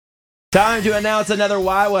Time to announce another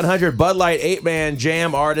Y100 Bud Light 8-man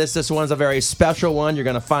jam artist. This one's a very special one. You're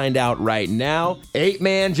going to find out right now.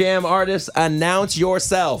 8-man jam artist, announce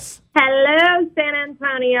yourself. Hello, San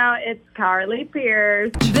Antonio. It's Carly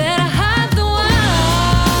Pierce. Better hide the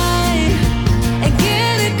wine and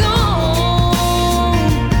get it gone.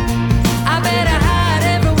 I better hide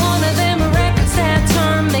every one of them records that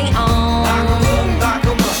turn me on.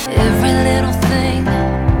 Every little thing,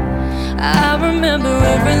 I remember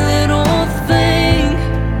every little thing.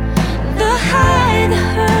 The high, the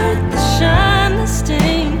hurt, the shine, the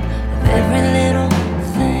sting of every little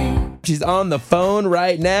thing. She's on the phone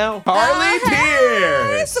right now. Carly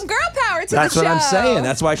Pierce. Some girl power to That's the show. what I'm saying.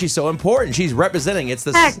 That's why she's so important. She's representing. It's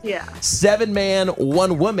the Heck yeah. 7-man,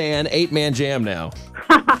 1-woman, 8-man jam now.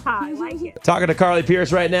 I like it. Talking to Carly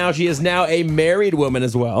Pierce right now. She is now a married woman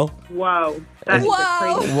as well. Whoa. That is Whoa.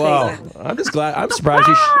 a crazy Whoa. statement. I'm just glad. I'm surprised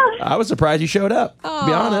I was surprised you showed up, to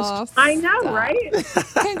be honest. I know, right?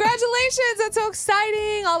 Congratulations. That's so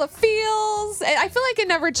exciting. All the feels. And I feel like it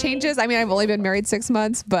never changes. I mean, I've only been married 6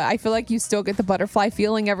 months, but I feel like you still get the butterfly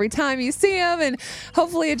feeling every time you see him. And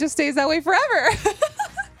hopefully it just stays that way forever.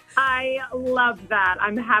 I love that.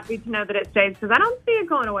 I'm happy to know that it stays because I don't see it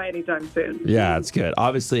going away anytime soon. Yeah, it's good.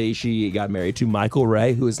 Obviously, she got married to Michael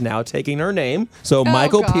Ray, who is now taking her name. So,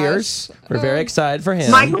 Michael gosh. Pierce, we're very excited for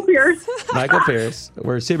him. Michael Pierce. Michael Pierce.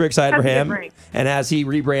 We're super excited for That's a him. good ring. And as he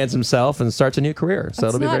rebrands himself and starts a new career. So,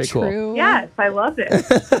 That's it'll be not very cool. true. Yes, I love it.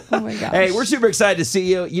 Oh my gosh. Hey, we're super excited to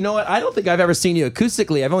see you. You know what? I don't think I've ever seen you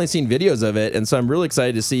acoustically. I've only seen videos of it. And so I'm really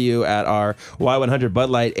excited to see you at our Y100 Bud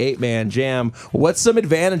Light 8-man jam. What's some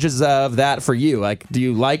advantages of that for you? Like, do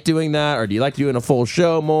you like doing that or do you like doing a full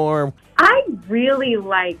show more? I really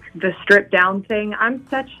like the stripped down thing. I'm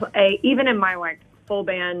such even in my full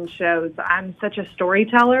band shows, I'm such a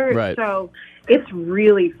storyteller. Right. So it's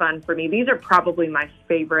really fun for me. These are probably my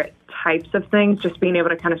favorite types of things, just being able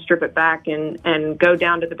to kind of strip it back and go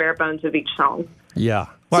down to the bare bones of each song. Yeah.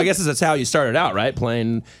 Well, I guess that's how you started out, right?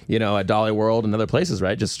 Playing, at Dolly World and other places,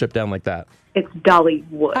 right? Just stripped down like that. It's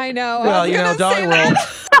Dollywood. I know. Well, I was gonna Dolly say World. that.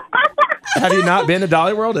 Have you not been to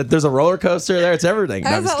Dolly World? There's a roller coaster there. It's everything. No,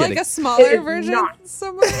 I'm Is just that kidding. like a smaller It is version not.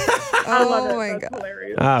 somewhere? I love Oh it. my That's god.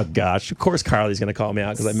 hilarious. Oh, gosh. Of course, Carly's going to call me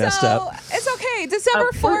out because I messed up. It's okay. December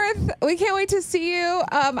Of course. 4th. We can't wait to see you.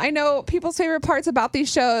 I know people's favorite parts about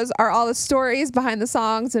these shows are all the stories behind the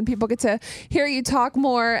songs, and people get to hear you talk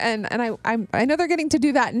more. And I know they're getting to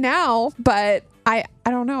do that now, but I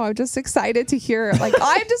don't know. I'm just excited to hear. Like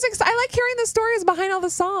I like hearing the stories behind all the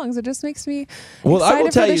songs. It just makes me. Well, I will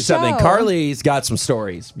excited tell for the you something. show. Carly's got some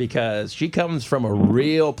stories because she comes from a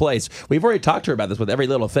real place. We've already talked to her about this with every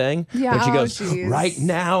little thing. Yeah, When she oh, goes, geez. right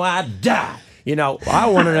now I die. I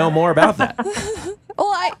want to know more about that.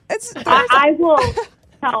 Well, I will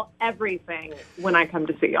tell everything when I come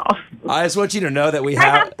to see y'all. I just want you to know that we I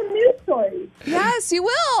have. have some news stories. yes, you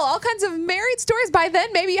will. All kinds of married stories. By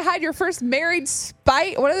then, maybe you had your first married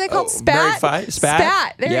spite. What are they called? married Spat. fight? Spat?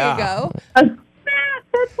 Spat. There Yeah. you go.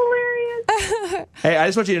 That's hilarious. Hey, I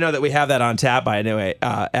just want you to know that we have that on tap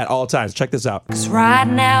at all times. Check this out. 'Cause right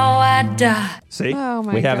now I die. See? Oh,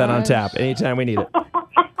 my we have that on gosh. tap anytime we need it.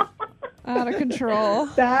 Out of control.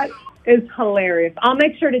 That is hilarious. I'll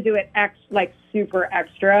make sure to do it super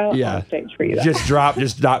extra Yeah. on stage for you. Just drop.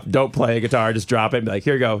 Don't play a guitar. Just drop it and be like,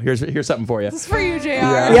 here you go. Here's something for you. This is for you, JR.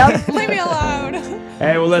 Yep. Leave me alone.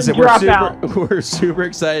 Hey, well, listen, Drop out. we're super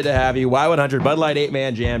excited to have you. Y100 Bud Light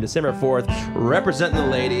 8-man jam, December 4th, representing the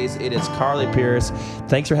ladies. It is Carly Pierce.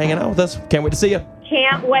 Thanks for hanging out with us. Can't wait to see you.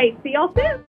 Can't wait. See y'all soon.